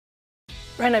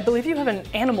Ryan, I believe you have an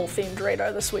animal-themed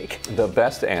radar this week. The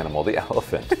best animal, the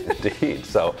elephant, indeed.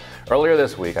 So earlier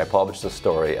this week, I published a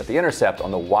story at The Intercept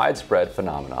on the widespread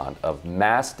phenomenon of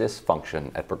mass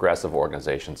dysfunction at progressive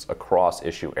organizations across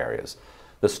issue areas.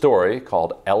 The story,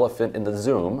 called Elephant in the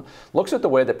Zoom, looks at the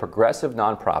way that progressive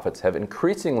nonprofits have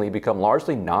increasingly become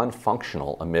largely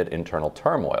non-functional amid internal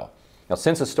turmoil. Now,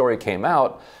 since the story came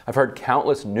out, I've heard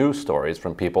countless news stories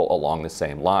from people along the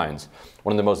same lines.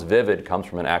 One of the most vivid comes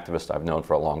from an activist I've known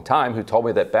for a long time who told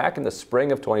me that back in the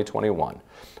spring of 2021,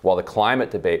 while the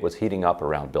climate debate was heating up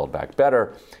around Build Back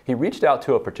Better, he reached out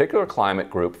to a particular climate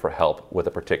group for help with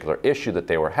a particular issue that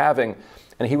they were having,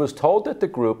 and he was told that the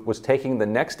group was taking the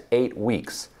next 8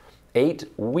 weeks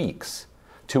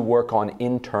to work on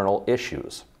internal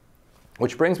issues.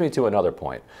 Which brings me to another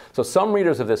point. So some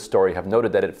readers of this story have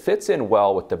noted that it fits in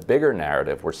well with the bigger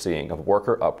narrative we're seeing of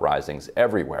worker uprisings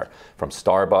everywhere, from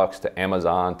Starbucks to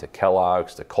Amazon to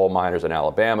Kellogg's to coal miners in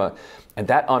Alabama, and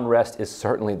that unrest is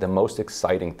certainly the most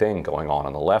exciting thing going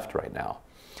on the left right now.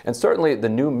 And certainly the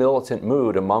new militant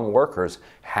mood among workers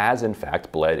has in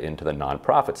fact bled into the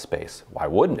nonprofit space. Why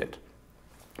wouldn't it?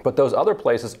 But those other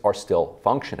places are still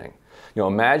functioning. You know,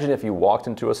 imagine if you walked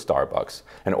into a Starbucks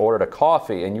and ordered a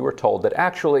coffee and you were told that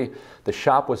actually the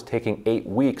shop was taking 8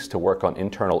 weeks to work on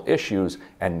internal issues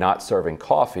and not serving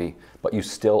coffee, but you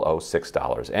still owe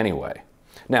 $6 anyway.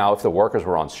 Now, if the workers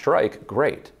were on strike,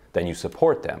 great, then you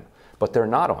support them, but they're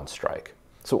not on strike.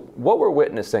 So what we're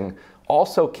witnessing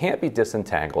also can't be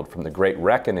disentangled from the great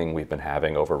reckoning we've been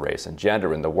having over race and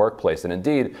gender in the workplace. And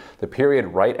indeed, the period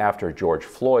right after George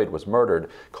Floyd was murdered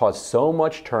caused so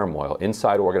much turmoil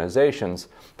inside organizations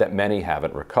that many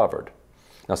haven't recovered.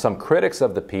 Now, some critics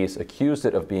of the piece accused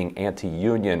it of being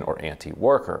anti-union or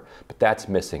anti-worker, but that's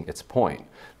missing its point.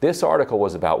 This article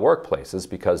was about workplaces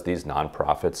because these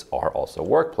nonprofits are also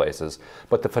workplaces,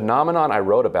 but the phenomenon I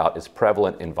wrote about is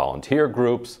prevalent in volunteer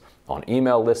groups, on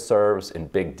email listservs, in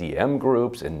big DM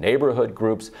groups, in neighborhood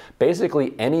groups,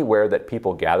 basically anywhere that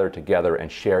people gather together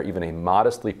and share even a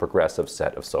modestly progressive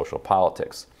set of social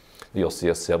politics. You'll see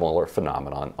a similar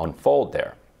phenomenon unfold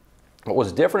there. What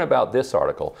was different about this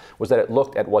article was that it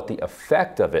looked at what the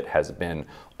effect of it has been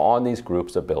on these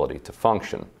groups' ability to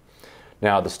function.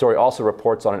 Now, the story also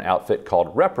reports on an outfit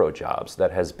called ReproJobs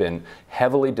that has been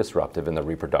heavily disruptive in the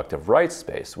reproductive rights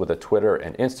space with a Twitter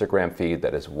and Instagram feed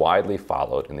that is widely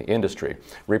followed in the industry.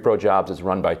 ReproJobs is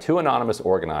run by 2 anonymous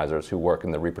organizers who work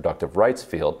in the reproductive rights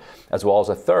field, as well as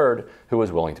a third who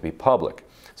is willing to be public.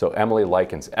 So Emily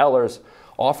Likens-Ellers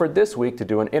offered this week to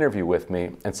do an interview with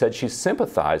me and said she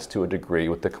sympathized to a degree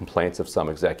with the complaints of some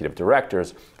executive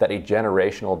directors that a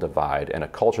generational divide and a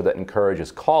culture that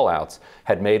encourages call-outs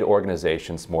had made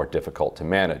organizations more difficult to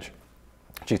manage.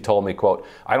 She told me, quote,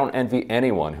 "I don't envy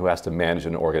anyone who has to manage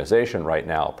an organization right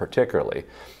now particularly,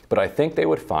 but I think they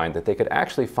would find that they could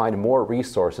actually find more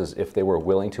resources if they were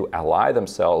willing to ally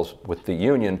themselves with the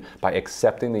union by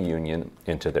accepting the union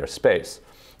into their space."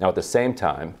 Now, at the same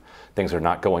time, things are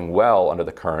not going well under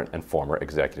the current and former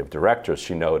executive directors,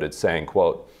 she noted, saying,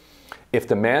 quote, "If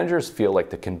the managers feel like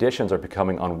the conditions are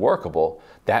becoming unworkable,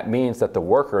 that means that the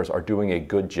workers are doing a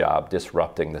good job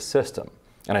disrupting the system.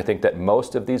 And I think that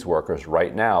most of these workers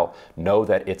right now know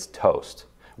that it's toast.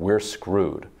 We're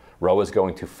screwed. Roe is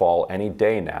going to fall any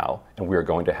day now, and we're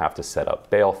going to have to set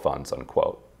up bail funds,"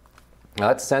 unquote. Now,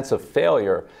 that sense of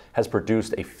failure has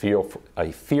produced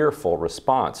a fearful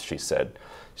response, she said.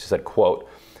 She said, quote,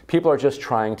 "People are just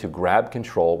trying to grab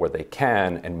control where they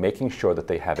can and making sure that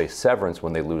they have a severance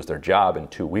when they lose their job in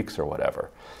 2 weeks or whatever.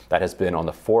 That has been on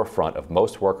the forefront of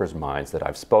most workers' minds that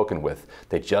I've spoken with.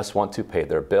 They just want to pay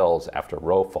their bills after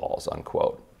Roe falls,"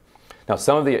 unquote. Now,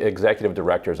 some of the executive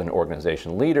directors and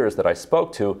organization leaders that I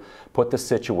spoke to put the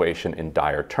situation in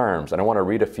dire terms, and I want to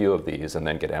read a few of these and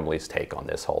then get Emily's take on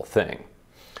this whole thing.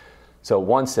 So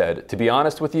one said, "To be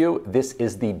honest with you, this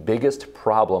is the biggest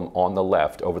problem on the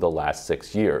left over the last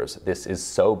 6 years. This is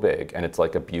so big, and it's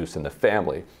like abuse in the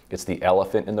family. It's the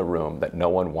elephant in the room that no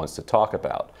one wants to talk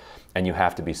about. And you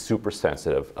have to be super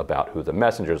sensitive about who the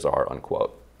messengers are,"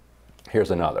 unquote.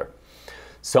 Here's another.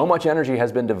 "So much energy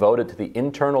has been devoted to the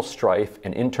internal strife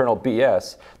and internal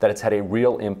BS that it's had a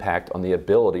real impact on the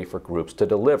ability for groups to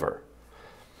deliver.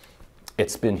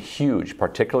 It's been huge,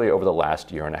 particularly over the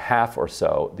last year and a half or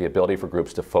so, the ability for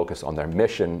groups to focus on their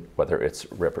mission, whether it's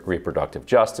reproductive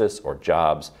justice or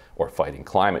jobs or fighting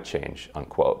climate change,"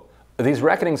 unquote. These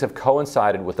reckonings have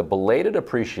coincided with a belated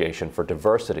appreciation for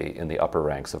diversity in the upper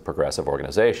ranks of progressive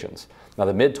organizations. Now,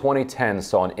 the mid-2010s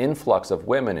saw an influx of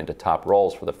women into top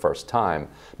roles for the first time,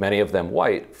 many of them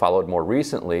white, followed more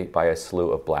recently by a slew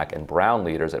of black and brown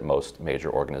leaders at most major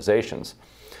organizations.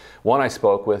 One I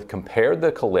spoke with compared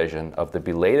the collision of the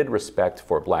belated respect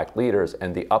for black leaders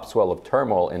and the upswell of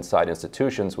turmoil inside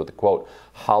institutions with the, quote,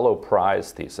 hollow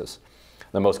prize thesis.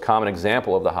 The most common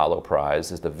example of the hollow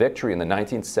prize is the victory in the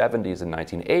 1970s and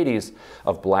 1980s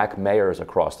of black mayors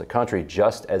across the country,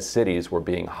 just as cities were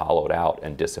being hollowed out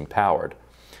and disempowered.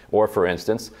 Or, for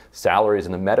instance, salaries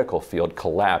in the medical field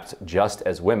collapsed just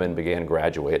as women began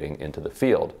graduating into the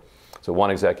field. So one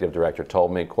executive director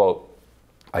told me, quote,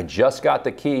 I just got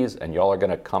the keys and y'all are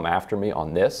going to come after me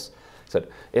on this? He said,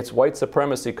 it's white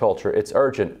supremacy culture. It's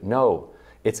urgent. No,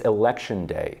 it's election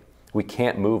day. We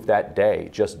can't move that day.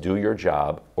 Just do your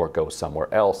job or go somewhere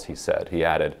else, he said. He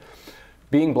added,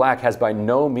 being black has by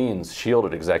no means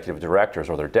shielded executive directors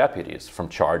or their deputies from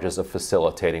charges of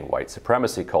facilitating white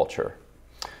supremacy culture.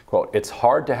 Quote, it's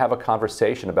hard to have a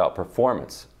conversation about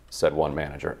performance, said one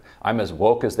manager. I'm as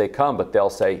woke as they come, but they'll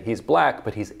say he's black,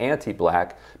 but he's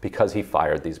anti-black because he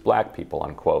fired these black people,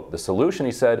 unquote. The solution,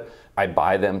 he said, I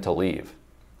buy them to leave.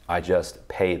 I just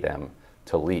pay them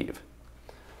to leave.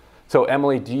 So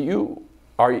Emily,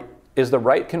 is the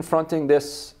right confronting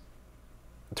this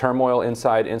turmoil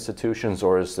inside institutions,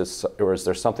 or is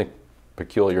there something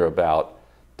peculiar about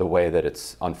the way that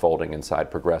it's unfolding inside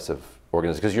progressive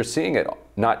organizations? Because you're seeing it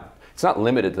it's not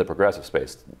limited to the progressive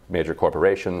space. Major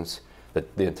corporations,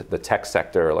 the tech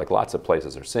sector, like lots of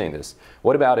places are seeing this.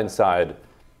 What about inside,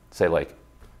 say, like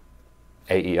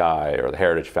AEI or the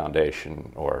Heritage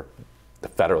Foundation or the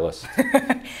Federalists?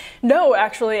 No,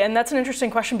 actually, and that's an interesting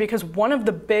question because one of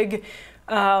my big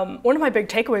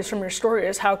takeaways from your story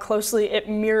is how closely it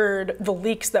mirrored the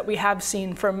leaks that we have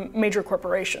seen from major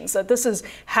corporations, that this is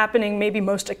happening maybe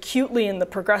most acutely in the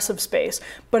progressive space,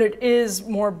 but it is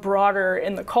more broader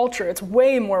in the culture. It's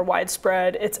way more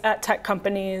widespread. It's at tech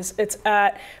companies, it's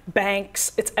at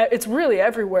banks, it's really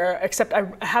everywhere, except I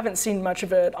haven't seen much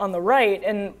of it on the right.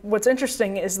 And what's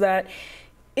interesting is that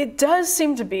it does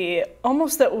seem to be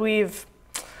almost that we've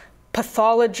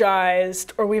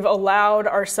pathologized or we've allowed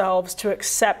ourselves to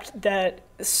accept that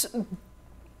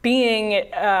being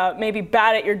maybe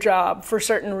bad at your job for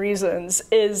certain reasons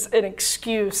is an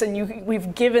excuse, and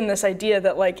we've given this idea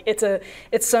that like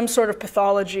it's some sort of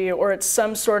pathology or it's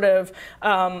some sort of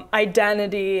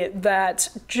identity that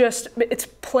just, it's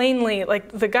plainly like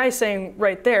the guy saying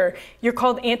right there, you're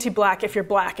called anti-black if you're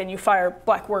black and you fire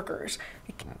black workers.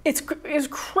 It's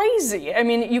crazy. I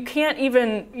mean, you can't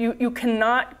even, you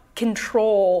cannot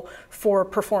control for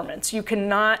performance. You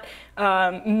cannot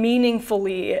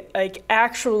meaningfully, like,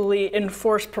 actually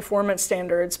enforce performance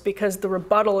standards because the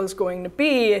rebuttal is going to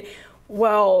be,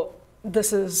 well,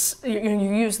 this is, you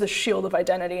use the shield of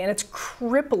identity, and it's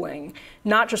crippling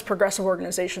not just progressive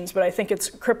organizations, but I think it's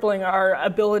crippling our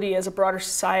ability as a broader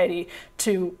society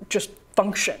to just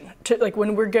function. To, like,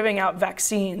 when we're giving out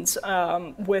vaccines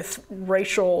with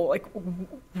racial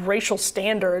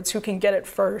standards, who can get it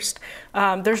first?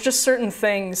 There's just certain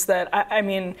things that I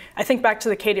mean, I think back to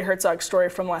the Katie Herzog story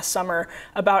from last summer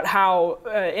about how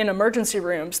in emergency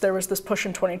rooms there was this push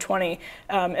in 2020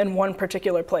 in one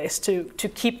particular place to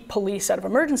keep police out of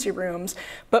emergency rooms,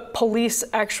 but police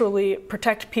actually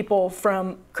protect people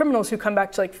from criminals who come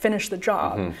back to like finish the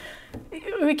job. Mm-hmm.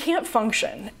 We can't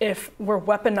function if we're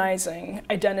weaponizing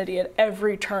identity at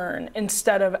every turn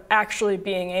instead of actually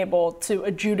being able to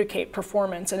adjudicate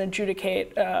performance and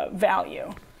adjudicate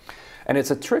value. And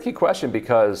it's a tricky question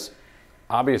because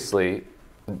obviously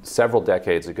several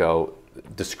decades ago,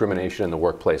 discrimination in the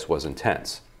workplace was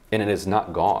intense, and it is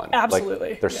not gone. Absolutely.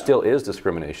 Like, there still is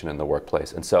discrimination in the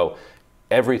workplace. And so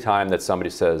every time that somebody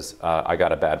says, I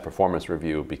got a bad performance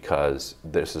review because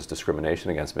this is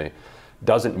discrimination against me,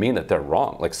 doesn't mean that they're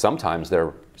wrong. Like sometimes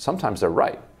they're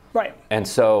right. Right. And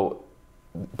so,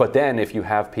 but then if you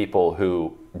have people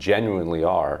who genuinely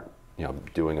are,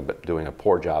 doing a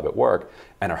poor job at work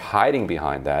and are hiding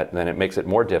behind that, then it makes it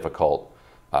more difficult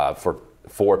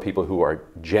for people who are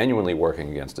genuinely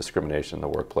working against discrimination in the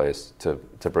workplace to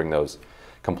bring those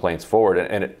complaints forward.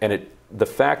 And the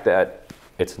fact that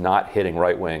it's not hitting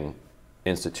right-wing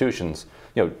institutions,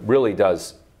 really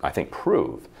does, I think,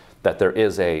 prove that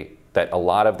that a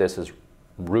lot of this is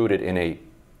rooted in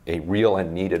a real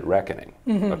and needed reckoning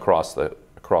across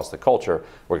the culture,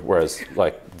 whereas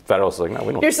like Federalists are like, no,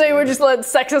 we don't. You're saying we're just letting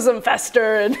sexism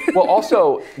fester and Well,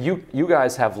 also you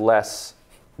guys have less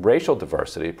racial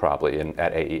diversity probably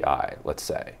at AEI, let's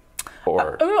say.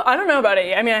 Or I don't know about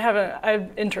AEI. I mean,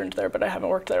 I've interned there, but I haven't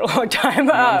worked there a long time.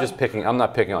 I'm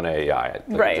not picking on AEI.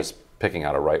 Right. I'm just picking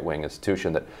out a right-wing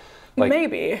institution that, like,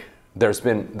 maybe. There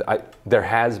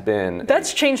has been.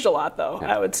 That's changed a lot, though,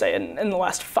 yeah. I would say, in the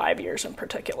last 5 years in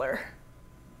particular.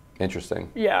 Interesting.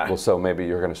 Yeah. Well, so maybe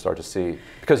you're going to start to see,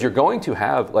 because you're going to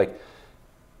have, like,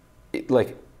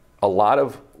 like a lot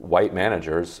of white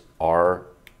managers are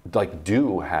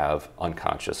do have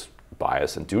unconscious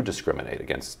bias and do discriminate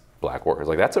against black workers.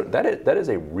 Like that is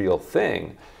a real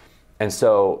thing. And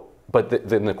so, but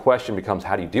then the question becomes,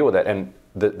 how do you deal with that? And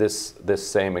this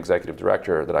same executive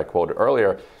director that I quoted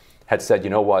earlier had said, you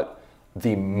know what,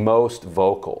 the most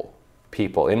vocal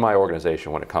people in my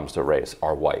organization when it comes to race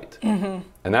are white. And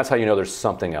that's how you know there's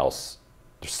something else.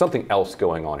 There's something else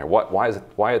going on here. Why is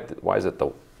it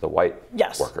the white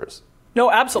workers? No,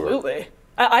 absolutely.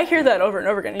 I hear that over and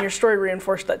over again, and your story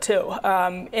reinforced that too.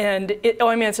 And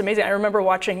it's amazing. I remember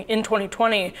watching in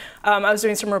 2020, I was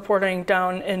doing some reporting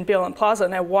down in BLM Plaza,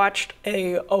 and I watched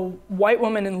a white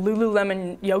woman in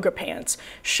Lululemon yoga pants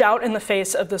shout in the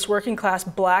face of this working class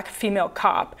black female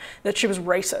cop that she was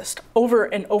racist over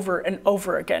and over and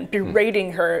over again,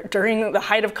 berating her during the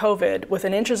height of COVID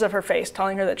within inches of her face,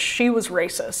 telling her that she was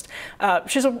racist.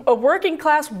 She's a working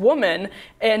class woman,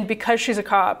 and because she's a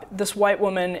cop, this white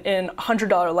woman in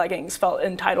 $100 leggings felt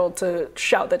entitled to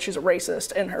shout that she's a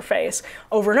racist in her face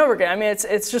over and over again. I mean,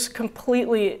 it's just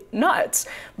completely nuts.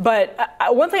 But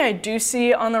one thing I do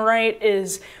see on the right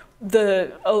is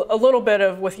a little bit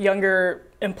of, with younger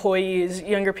employees,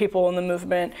 younger people in the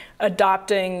movement,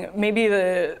 adopting maybe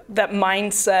that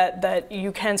mindset that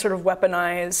you can sort of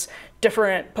weaponize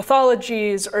different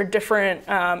pathologies or different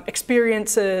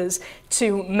experiences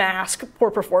to mask poor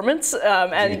performance.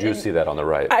 And you do see that on the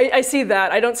right. I see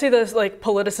that. I don't see this like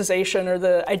politicization or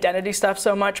the identity stuff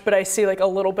so much, but I see like a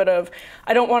little bit of,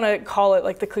 I don't want to call it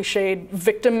like the cliched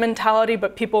victim mentality,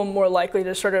 but people more likely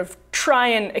to sort of try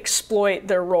and exploit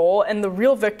their role. And the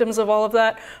real victims of all of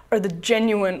that are the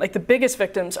genuine, like the biggest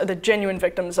victims are the genuine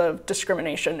victims of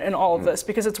discrimination in all of this,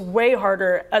 because it's way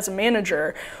harder as a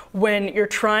manager when you're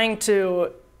trying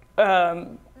to,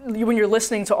 when you're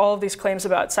listening to all of these claims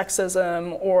about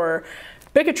sexism or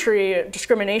bigotry,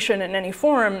 discrimination in any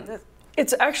form.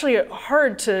 It's actually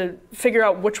hard to figure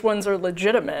out which ones are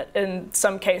legitimate in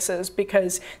some cases,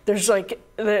 because there's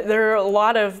there are a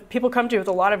lot of people come to you with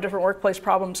a lot of different workplace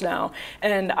problems now,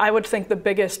 and I would think the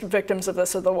biggest victims of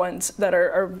this are the ones that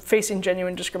are facing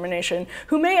genuine discrimination,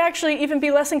 who may actually even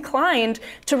be less inclined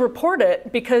to report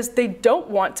it because they don't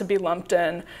want to be lumped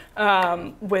in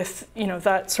with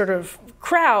that sort of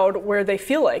crowd where they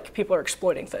feel like people are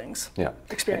exploiting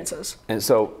experiences. And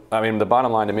so, I mean, the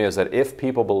bottom line to me is that if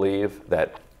people believe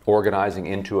that organizing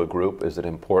into a group is an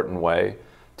important way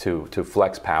to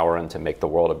flex power and to make the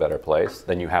world a better place,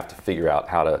 then you have to figure out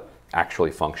how to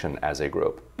actually function as a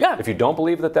group. Yeah. If you don't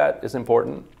believe that that is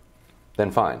important,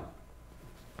 then fine,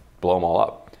 blow them all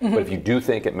up. But if you do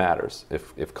think it matters,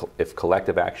 if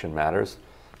collective action matters,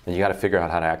 then you got to figure out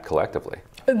how to act collectively.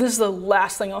 This is the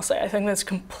last thing I'll say. I think that's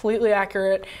completely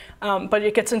accurate, but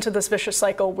it gets into this vicious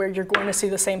cycle where you're going to see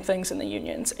the same things in the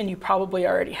unions, and you probably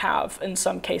already have in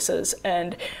some cases.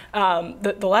 And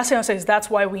the last thing I'll say is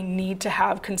that's why we need to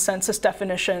have consensus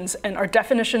definitions, and our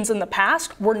definitions in the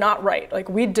past were not right. Like,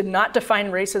 we did not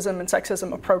define racism and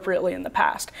sexism appropriately in the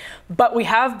past, but we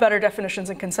have better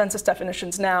definitions and consensus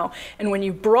definitions now. And when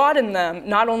you broaden them,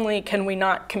 not only can we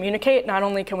not communicate, not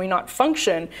only can we not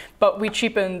function, but we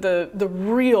cheapen the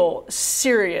real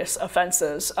serious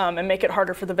offenses and make it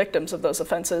harder for the victims of those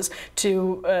offenses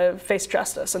to face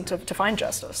justice and to find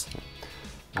justice.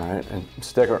 All right, and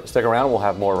stick around. We'll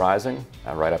have more Rising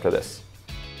right after this.